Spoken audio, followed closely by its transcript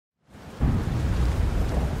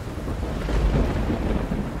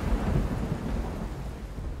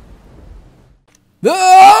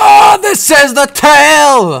Oh, this is the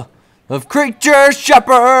tale of creature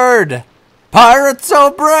Shepard. Pirates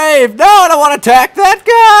so brave. No, I don't want to attack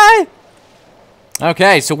that guy.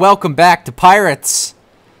 Okay, so welcome back to Pirates.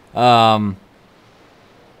 I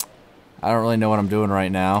don't really know what I'm doing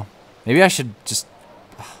right now. Maybe I should just...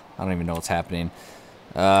 I don't even know what's happening.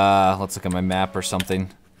 Let's look at my map or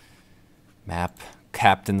something. Map.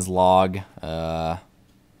 Captain's log. Okay,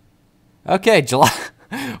 July...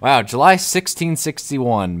 Wow, July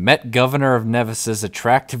 1661. Met Governor of Nevis's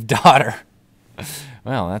attractive daughter.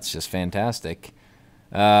 Well, that's just fantastic.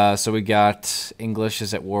 So we got English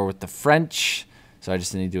is at war with the French. So I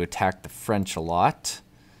just need to attack the French a lot.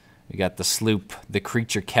 We got the sloop, the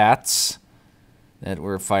creature cats that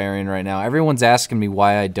we're firing right now. Everyone's asking me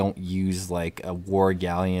why I don't use like a war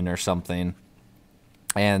galleon or something.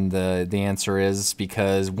 And the answer is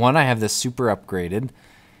because one, I have this super upgraded,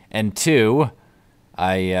 and two,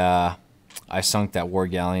 I sunk that war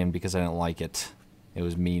galleon because I didn't like it. It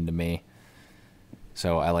was mean to me.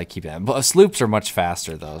 So I like keeping that. But sloops are much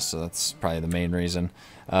faster though, so that's probably the main reason.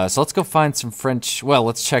 So let's go find some French. Well,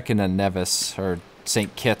 let's check in at Nevis or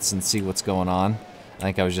St. Kitts and see what's going on. I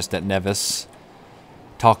think I was just at Nevis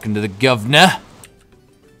talking to the governor.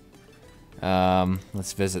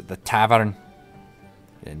 Let's visit the tavern.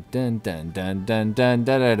 Dun, dun, dun, dun, dun, dun,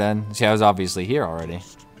 dun, dun, dun. See, I was obviously here already.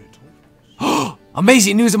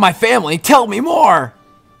 Amazing news of my family! Tell me more!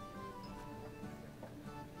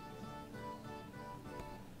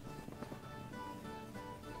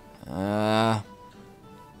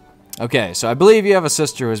 Okay, so I believe you have a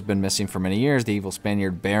sister who has been missing for many years. The evil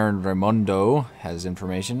Spaniard Baron Raimundo has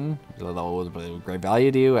information that of great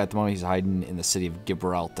value to you. At the moment, he's hiding in the city of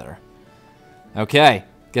Gibraltar. Okay,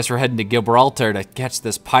 guess we're heading to Gibraltar to catch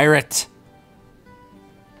this pirate.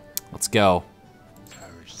 Let's go.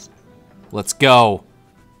 Let's go.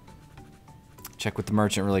 Check with the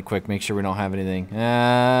merchant really quick. Make sure we don't have anything.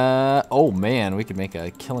 Oh man, we could make a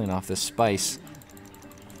killing off this spice.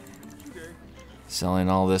 Selling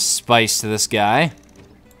all this spice to this guy.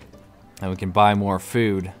 And we can buy more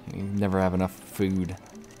food. We never have enough food.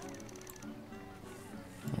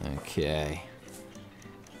 Okay.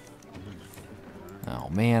 Oh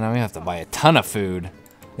man, I'm gonna have to buy a ton of food.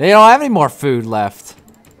 They don't have any more food left.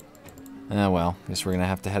 Oh well, guess we're gonna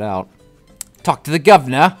have to head out. Talk to the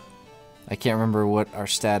governor. I can't remember what our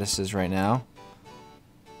status is right now.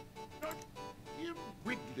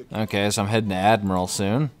 Okay, so I'm heading to Admiral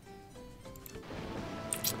soon.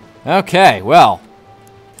 Okay, well,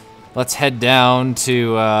 let's head down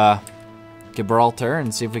to Gibraltar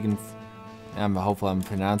and see if we can. Hopefully, I'm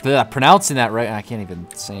pronouncing that right. I can't even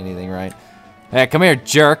say anything right. Hey, come here,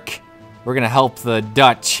 jerk. We're gonna help the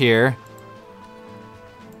Dutch here.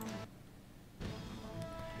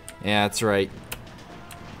 Yeah, that's right.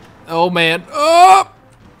 Oh man! Oh!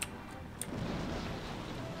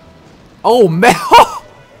 Oh man!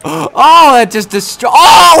 Oh, that just destroyed.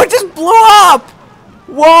 Oh, it just blew up!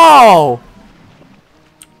 Whoa!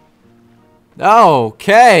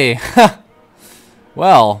 Okay.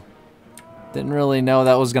 Well, didn't really know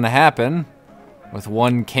that was gonna happen with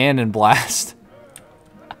one cannon blast.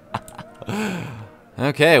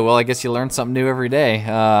 Okay, well, I guess you learn something new every day.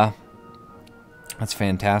 That's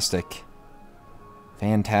fantastic.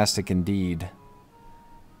 Fantastic indeed.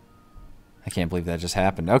 I can't believe that just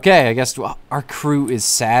happened. Okay, I guess our crew is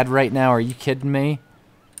sad right now. Are you kidding me?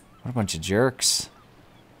 What a bunch of jerks.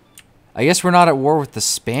 I guess we're not at war with the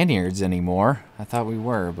Spaniards anymore. I thought we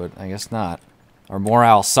were, but I guess not. Our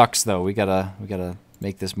morale sucks though. We gotta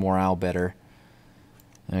make this morale better.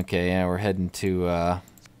 Okay, yeah, we're heading to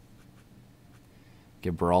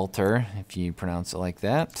Gibraltar, if you pronounce it like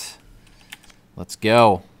that. Let's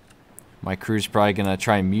go. My crew's probably gonna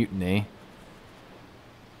try mutiny.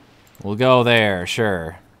 We'll go there,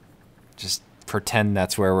 sure. Just pretend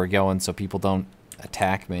that's where we're going so people don't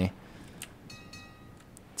attack me.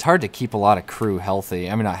 It's hard to keep a lot of crew healthy.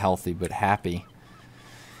 I mean, not healthy, but happy.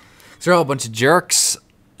 They're all a bunch of jerks.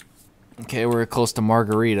 Okay, we're close to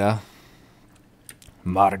Margarita.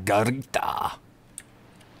 Margarita.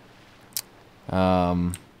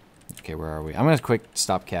 Okay, where are we? I'm gonna quick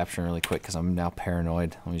stop capturing really quick because I'm now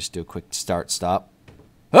paranoid. Let me just do a quick stop.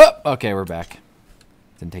 Oh, okay, we're back.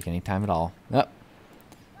 Didn't take any time at all. Oh.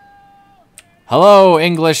 Hello,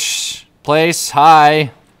 English place.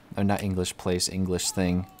 Hi. Oh, not English place, English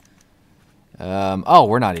thing. Oh,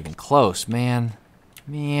 we're not even close, man.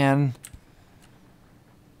 Man.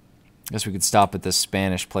 Guess we could stop at this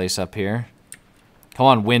Spanish place up here. Come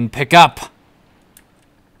on, wind, pick up.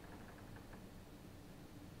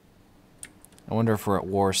 I wonder if we're at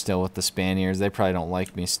war still with the Spaniards. They probably don't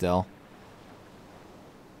like me still.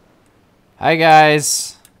 Hi,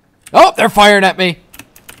 guys. Oh, they're firing at me.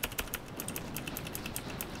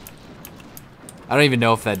 I don't even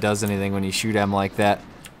know if that does anything when you shoot them like that.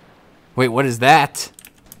 Wait, what is that?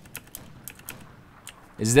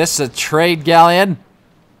 Is this a trade galleon?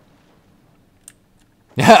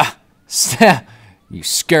 Yeah. You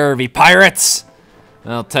scurvy pirates.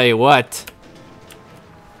 I'll tell you what.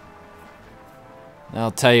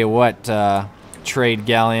 Trade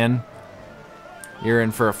galleon. You're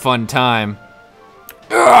in for a fun time.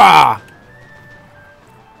 Ugh!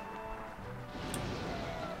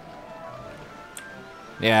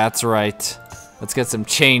 Yeah, that's right. Let's get some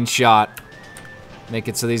chain shot. Make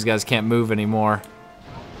it so these guys can't move anymore.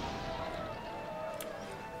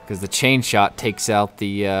 Because the chain shot takes out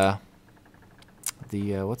the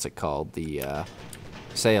what's it called? The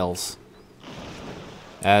sails.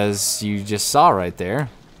 As you just saw right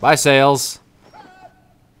there. Bye, sails.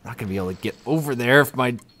 I'm not gonna be able to get over there if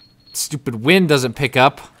my stupid wind doesn't pick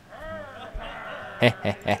up.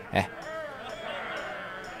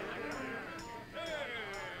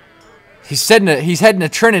 He's heading to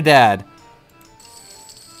Trinidad.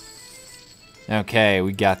 Okay,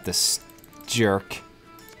 we got this jerk.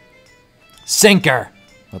 Sinker.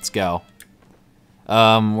 Let's go.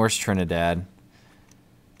 Where's Trinidad?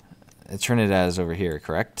 Trinidad is over here,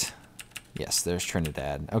 correct? Yes, there's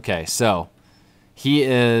Trinidad. Okay, so he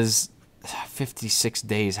is 56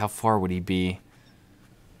 days. How far would he be?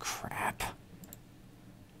 Crap.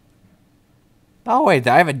 Oh, wait,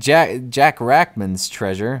 I have a Jack Rackman's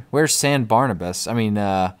treasure. Where's San Barnabas? I mean,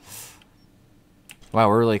 wow,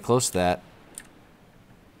 we're really close to that.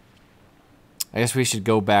 I guess we should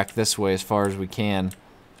go back this way as far as we can.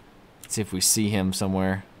 Let's see if we see him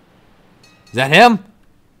somewhere. Is that him?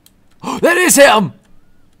 Oh, that is him!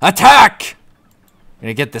 Attack! I'm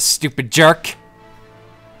gonna get this stupid jerk.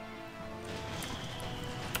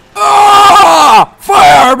 Ah!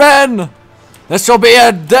 Firemen! This will be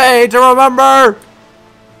a day to remember!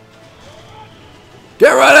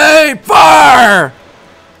 Get ready! Fire!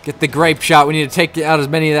 Get the grape shot. We need to take out as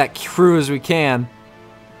many of that crew as we can.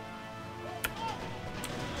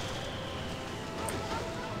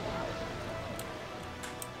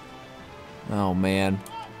 Oh, man.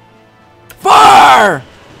 Fire!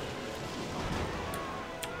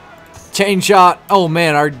 Chain shot. Oh,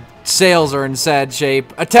 man, our sails are in sad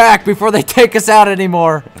shape. Attack before they take us out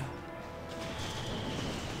anymore.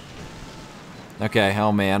 Okay,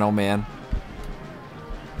 oh, man, oh, man.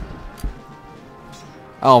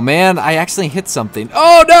 Oh, man, I actually hit something.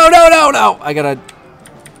 Oh, no, no, no, no! I gotta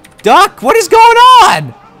duck. What is going on?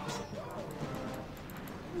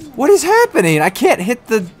 What is happening? I can't hit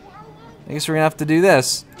the... I guess we're gonna have to do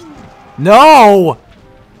this. No!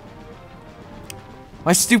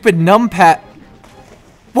 My stupid numpad.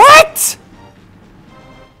 What?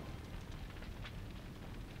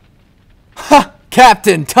 Ha!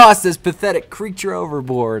 Captain, toss this pathetic creature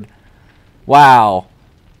overboard. Wow.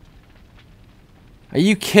 Are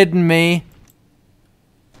you kidding me?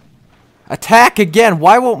 Attack again.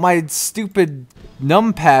 Why won't my stupid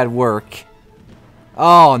numpad work?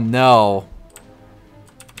 Oh no.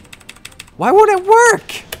 Why won't it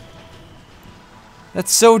work?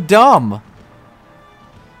 That's so dumb.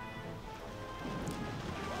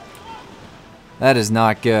 That is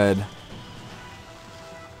not good.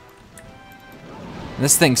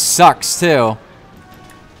 This thing sucks too.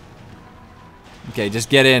 Okay, just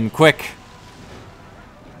get in, quick.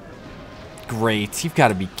 Great, you've got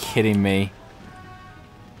to be kidding me.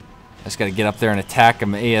 I just got to get up there and attack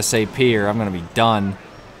him ASAP or I'm going to be done.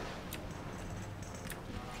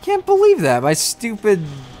 I can't believe that. My stupid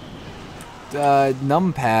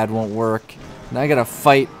numpad won't work. Now I got to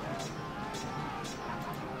fight.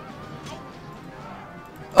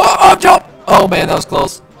 Oh, jump! Oh man, that was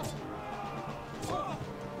close.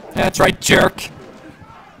 That's right, jerk.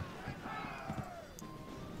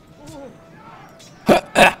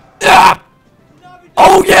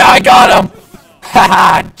 Oh yeah, I got him!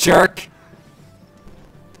 Haha, jerk.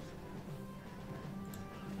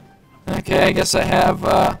 Okay, I guess I have,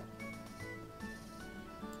 oh,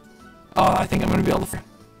 I think I'm gonna be able to...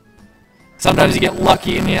 Sometimes you get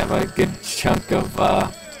lucky and you have a good chunk of,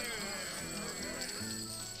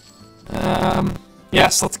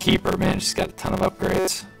 yes, let's keep her, man. She's got a ton of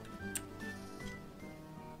upgrades.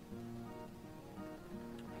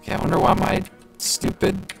 Okay, I wonder why my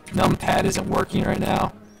stupid numpad isn't working right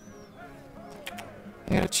now.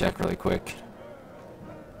 I gotta check really quick.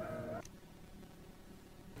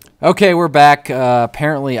 Okay, we're back.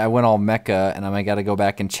 Apparently I went all mecha, and I gotta go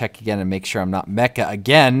back and check again and make sure I'm not mecha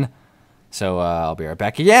again. So I'll be right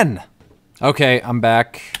back again. Okay, I'm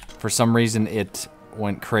back. For some reason it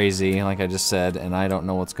went crazy, like I just said, and I don't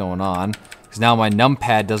know what's going on. Because now my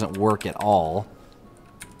numpad doesn't work at all.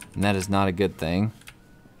 And that is not a good thing.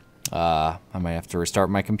 I might have to restart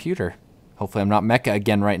my computer. Hopefully I'm not mecha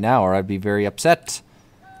again right now, or I'd be very upset.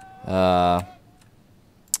 Now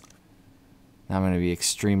I'm going to be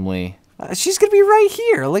extremely... she's going to be right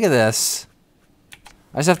here. Look at this.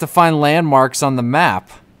 I just have to find landmarks on the map.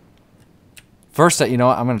 First, you know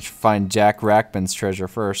what? I'm going to find Jack Rackman's treasure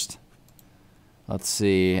first. Let's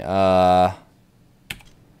see. Just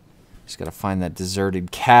got to find that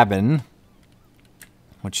deserted cabin,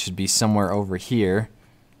 which should be somewhere over here.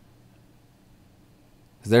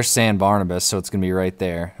 There's San Barnabas, so it's going to be right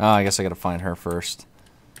there. Oh, I guess I got to find her first.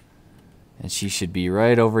 And she should be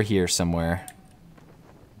right over here somewhere.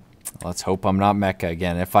 Let's hope I'm not mecha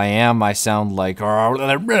again. If I am, I sound like... Hopefully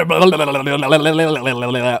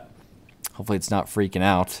it's not freaking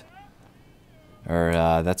out. Or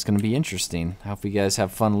that's going to be interesting. I hope you guys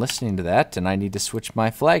have fun listening to that. And I need to switch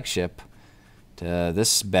my flagship to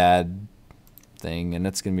this bad thing. And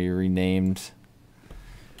it's going to be renamed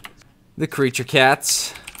the Creature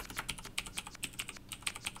Cats.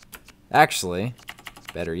 Actually,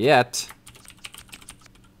 better yet,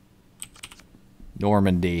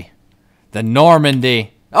 Normandy. The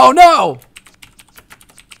Normandy. Oh no!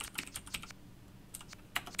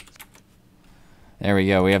 There we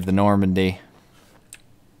go. We have the Normandy.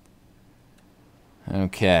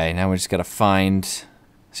 Okay, now we just gotta find...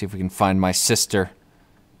 see if we can find my sister.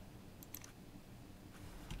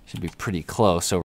 Should be pretty close over